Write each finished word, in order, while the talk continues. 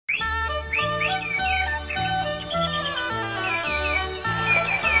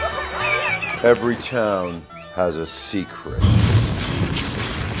Every town has a secret.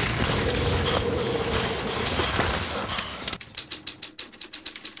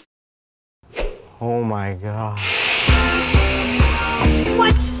 Oh my God.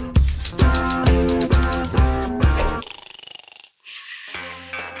 What?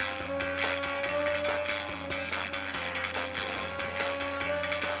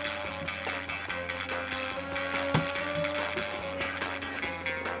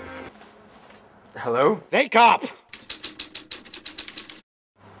 Hello? Wake up!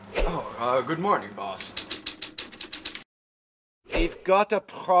 Oh, good morning, boss. We've got a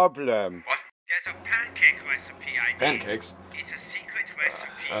problem. What? There's a pancake recipe I need. Pancakes? It's a secret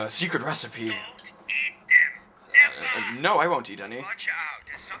recipe. Secret recipe? Don't eat them. Never. No, I won't eat any. Watch out.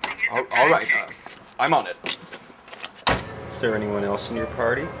 There's something in the All right, pancakes. I'm on it. Is there anyone else in your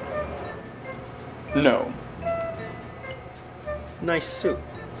party? No. Nice suit.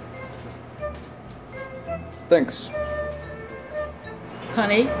 Thanks.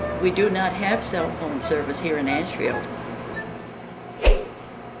 Honey, we do not have cell phone service here in Ashfield.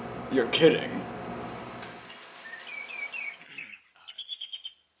 You're kidding.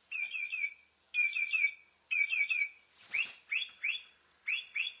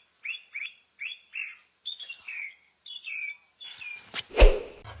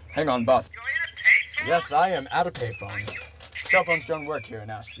 Hang on, boss. You're in a payphone? Yes, I am at a payphone. Cell phones don't work here in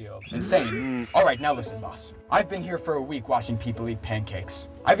Ashfield. Insane. All right, now listen, boss. I've been here for a week watching people eat pancakes.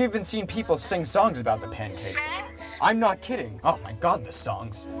 I've even seen people sing songs about the pancakes. Songs? I'm not kidding. Oh my God, the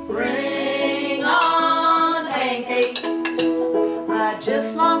songs. Bring on the pancakes. I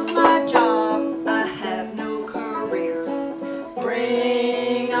just lost my job. I have no career.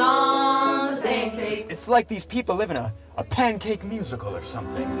 Bring on the pancakes. It's like these people live in a pancake musical or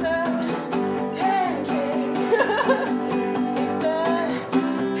something. It's a pancake. It's a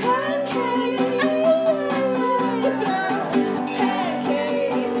pancake. It's a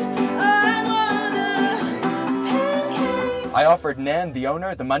pancake. I want a pancake. I offered Nan, the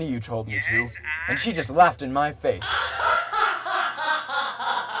owner, the money you told me to, Yes, and she just laughed in my face.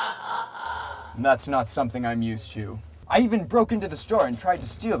 That's not something I'm used to. I even broke into the store and tried to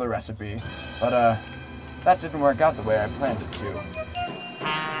steal the recipe, but that didn't work out the way I planned it to.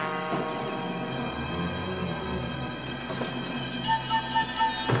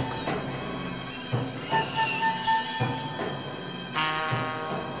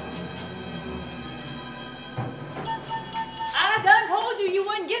 I done told you you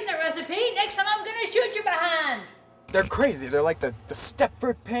wasn't getting the recipe. Next time I'm gonna shoot you behind. They're crazy. They're like the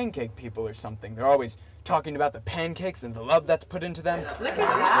Stepford pancake people or something. They're always talking about the pancakes and the love that's put into them. Look at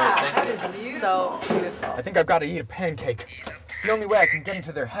that. That is so beautiful. I think I've got to eat a pancake. It's the only way I can get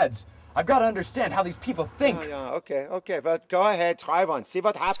into their heads. I've got to understand how these people think. Yeah, okay, but go ahead, try one, see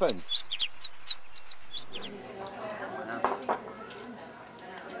what happens.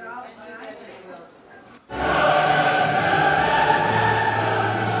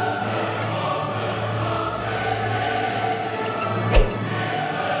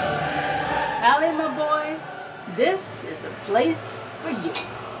 Allie, my boy, this is a place for you.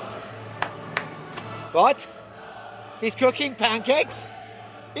 What? He's cooking pancakes?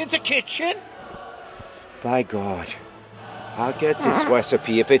 In the kitchen? By God, I'll get this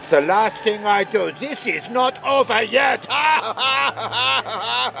recipe if it's the last thing I do. This is not over yet.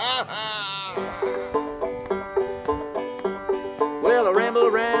 Well, I ramble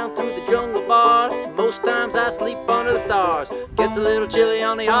around through the jungle bars. Most times I sleep under the stars. Gets a little chilly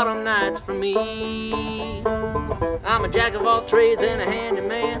on the autumn nights for me. I'm a jack of all trades and a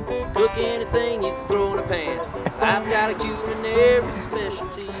handyman. Cook anything you can throw in a pan. I've got a culinary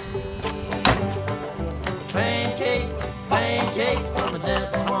specialty. Pancake, pancake from the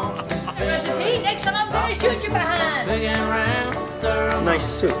dense swamp to the Recipe, next time I'm gonna shoot you behind. big and round, stir 'em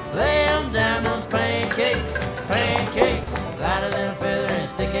Nice up. suit. Lay 'em down those pancakes, pancakes, lighter than a feather and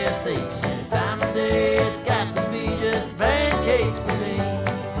thick as steaks. Any time of day, it's got to be just pancakes for me.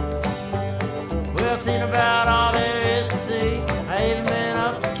 Well, seen about all there is to see. I even been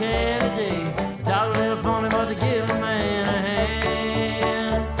up to Kennedy. Talk a little funny, but to give a man a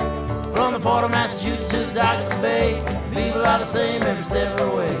hand. From the port of Massachusetts to the dock of the bay, people are the same every step of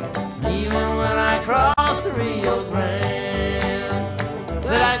the way. And even when I cross the Rio Grande,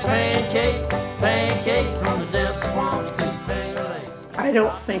 they like pancakes, pancakes from the depth swamps to the Finger Lakes. I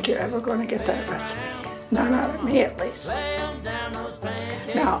don't think you're ever going to get that recipe. Not out of me, at least. Lay 'em down those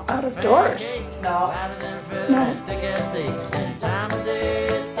pancakes, Now, out of doors. No. lighter than a feather No. and thick as steaks. Any time of day,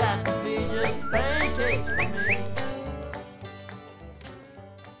 it's got to be just pancakes for me.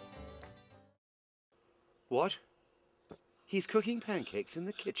 What? He's cooking pancakes in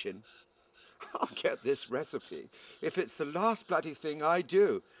the kitchen? I'll get this recipe if it's the last bloody thing I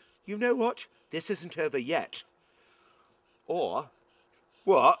do. You know what? This isn't over yet. Or,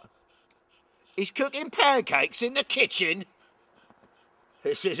 what? He's cooking pancakes in the kitchen?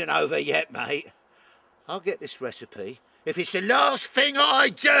 This isn't over yet, mate. I'll get this recipe if it's the last thing I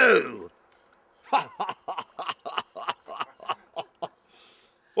do.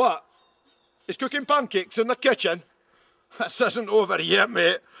 What? He's cooking pancakes in the kitchen? This isn't over yet,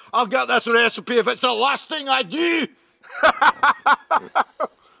 mate. I'll get this recipe if it's the last thing I do.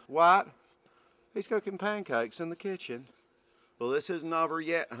 What? He's cooking pancakes in the kitchen? Well, this isn't over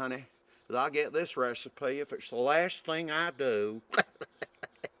yet, honey. But I'll get this recipe if it's the last thing I do.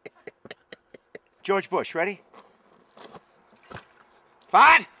 George Bush, ready?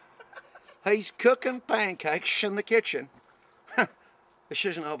 What? He's cooking pancakes in the kitchen. This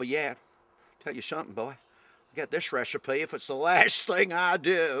isn't over yet. Tell you something, boy. I'll get this recipe if it's the last thing I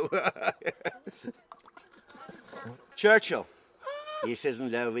do. Churchill, this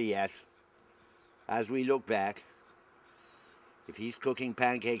isn't over yet. As we look back, if he's cooking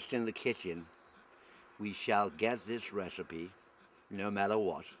pancakes in the kitchen, we shall get this recipe, no matter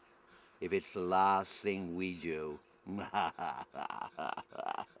what, if it's the last thing we do.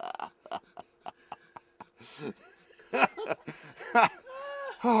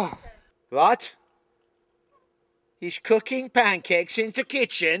 What? He's cooking pancakes in the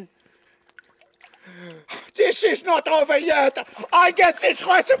kitchen? This is not over yet. I get this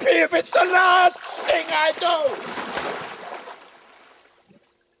recipe if it's the last thing I do.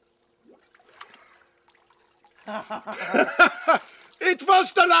 It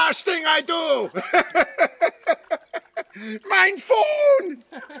was the last thing I do. Mein phone.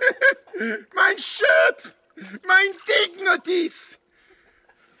 Mein shirt. Mein dignities.